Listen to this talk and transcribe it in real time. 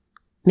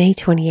May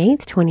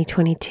 28th,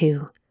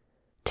 2022.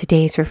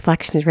 Today's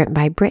reflection is written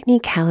by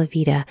Brittany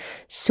Calavita,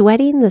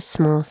 Sweating the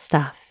Small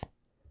Stuff.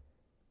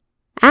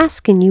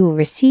 Ask and you will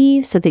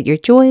receive so that your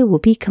joy will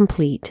be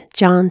complete.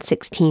 John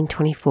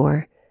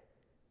 16:24.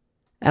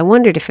 I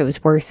wondered if it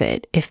was worth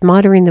it, if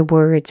muttering the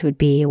words would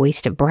be a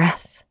waste of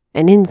breath,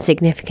 an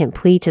insignificant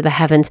plea to the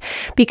heavens,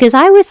 because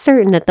I was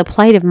certain that the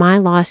plight of my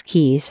lost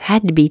keys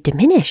had to be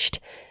diminished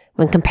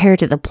when compared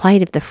to the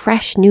plight of the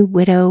fresh new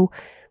widow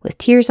with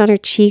tears on her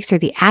cheeks, or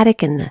the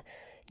addict in the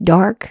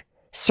dark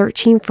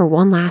searching for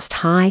one last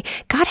high.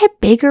 God had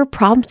bigger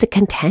problems to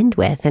contend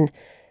with, and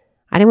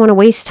I didn't want to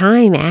waste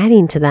time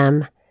adding to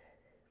them.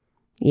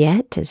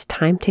 Yet, as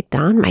time ticked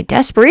on, my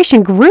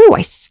desperation grew.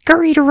 I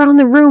scurried around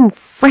the room,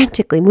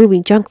 frantically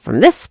moving junk from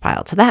this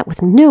pile to that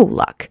with no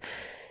luck.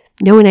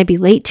 Knowing I'd be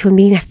late to a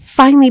meeting, I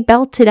finally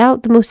belted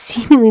out the most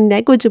seemingly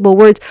negligible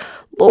words,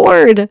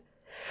 "Lord,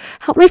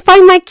 help me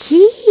find my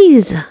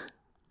keys."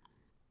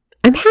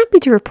 I'm happy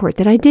to report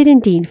that I did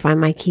indeed find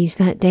my keys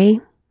that day.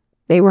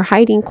 They were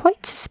hiding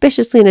quite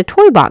suspiciously in a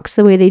toy box,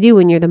 the way they do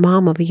when you're the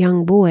mom of a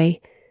young boy.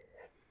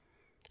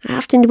 I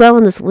often dwell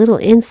on this little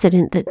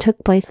incident that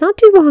took place not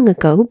too long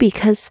ago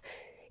because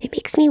it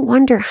makes me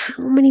wonder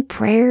how many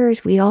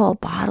prayers we all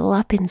bottle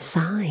up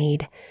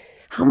inside,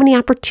 how many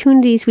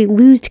opportunities we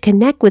lose to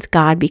connect with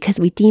God because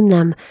we deem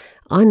them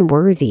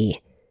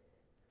unworthy.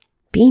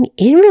 Being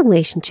in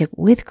relationship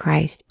with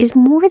Christ is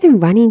more than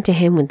running to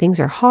Him when things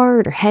are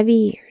hard or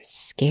heavy or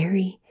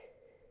scary.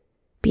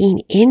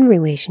 Being in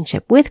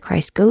relationship with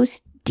Christ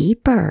goes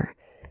deeper.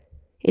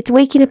 It's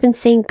waking up and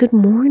saying, "Good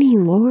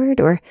morning, Lord,"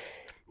 or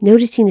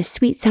noticing the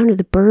sweet sound of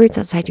the birds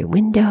outside your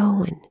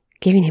window and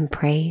giving Him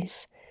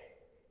praise.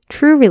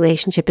 True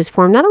relationship is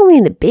formed not only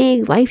in the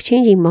big,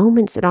 life-changing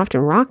moments that often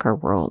rock our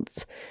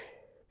worlds,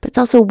 but it's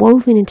also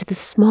woven into the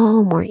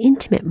small, more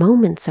intimate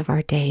moments of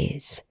our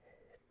days.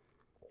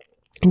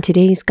 In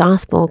today's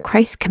gospel,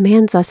 Christ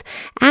commands us,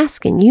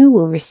 "Ask and you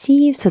will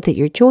receive so that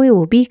your joy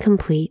will be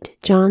complete."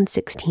 John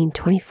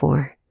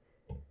 16:24.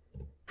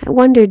 I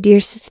wonder, dear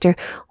sister,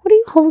 what are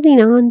you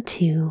holding on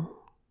to?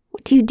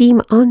 What do you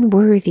deem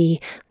unworthy?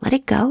 Let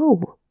it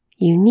go.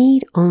 You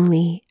need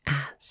only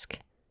ask.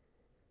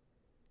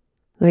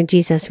 Lord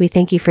Jesus, we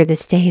thank you for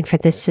this day and for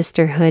this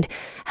sisterhood.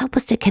 Help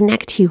us to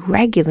connect to you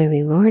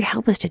regularly, Lord.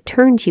 Help us to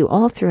turn to you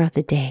all throughout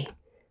the day.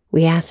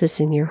 We ask this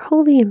in your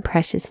holy and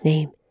precious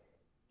name.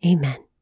 Amen.